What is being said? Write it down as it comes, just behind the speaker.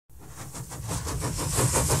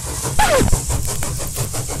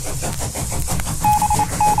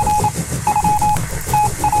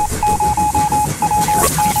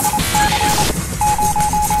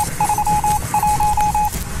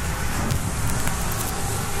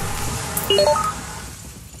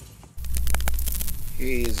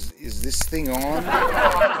Hey, is this thing on?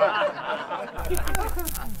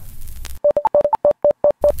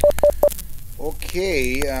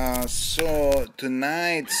 Okay, so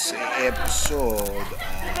tonight's episode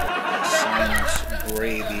of SiNuS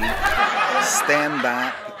BRaDy, stand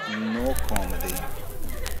up, no comedy,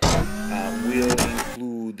 will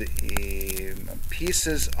include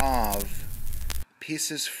pieces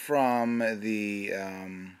from the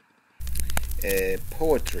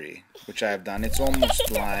poetry which I've done. It's almost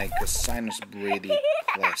like a SiNuS BRaDy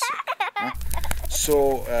classic. Huh?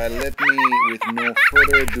 So let me, with no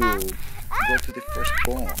further ado, go to the first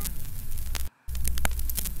poem.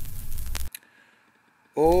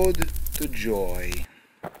 Ode to Joy.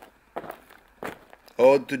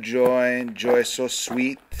 Ode to joy, joy so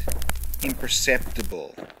sweet,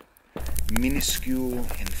 imperceptible, minuscule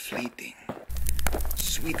and fleeting,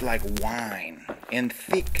 sweet like wine, and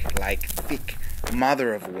thick like thick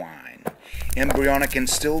mother of wine, embryonic and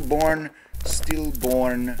stillborn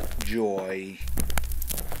joy,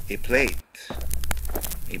 a plate,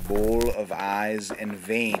 a bowl of eyes and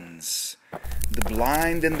veins, the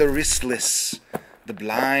blind and the wristless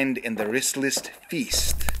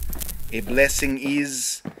feast. A blessing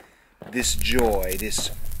is this joy,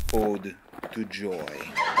 this ode to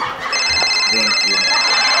joy. Thank you.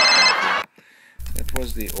 That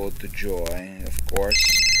was the ode to joy, of course.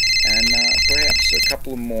 And perhaps a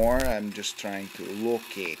couple more. I'm just trying to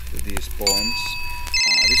locate these poems.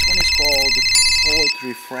 This one is called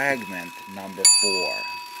Poetry Fragment number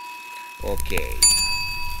 4. Okay.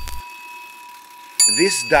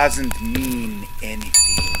 This doesn't mean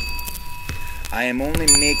anything. I am only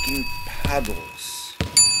making puddles.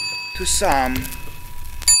 To some,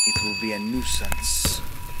 it will be a nuisance.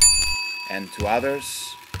 And to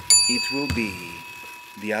others, it will be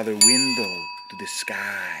the other window to the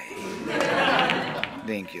sky.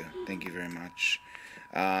 Thank you very much.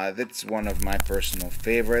 That's one of my personal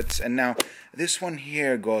favorites. And now, this one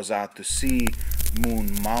here goes out to C.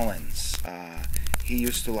 Moon Mullins. He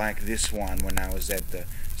used to like this one when I was at the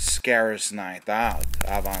Scarce Night Out,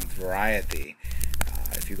 Avant Variety.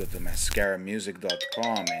 If you go to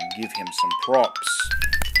mascaramusic.com and give him some props,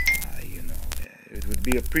 it would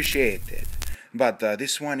be appreciated. But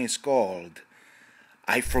this one is called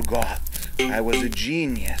I Forgot I Was a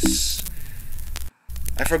Genius.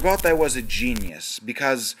 I forgot I was a genius,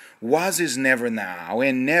 because was is never now,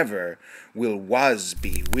 and never will was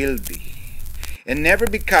be, will be. And never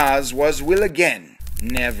because was will again,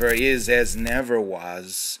 never is as never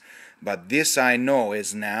was. But this I know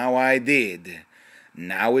is now I did.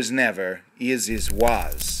 Now is never, is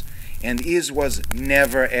was. And is was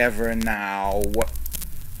never ever now.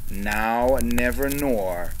 Now never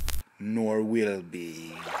nor will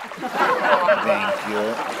be. Thank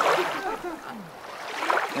you.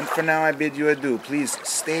 And for now I bid you adieu. Please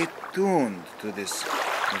stay tuned to this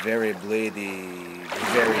very BRaDy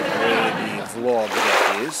vlog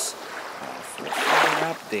that is, for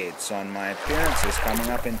further updates on my appearances coming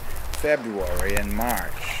up in February and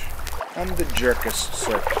March on the Jerkus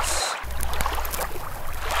Circus.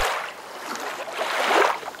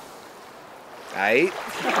 Aight?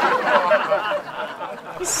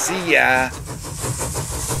 See ya!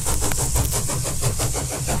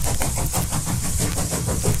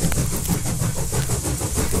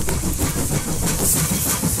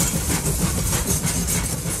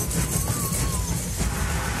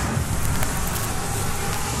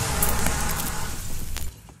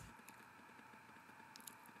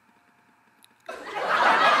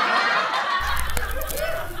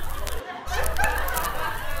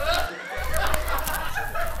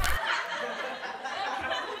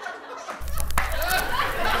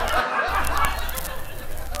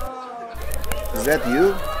 Is that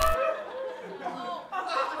you?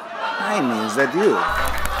 Jaime, is that you?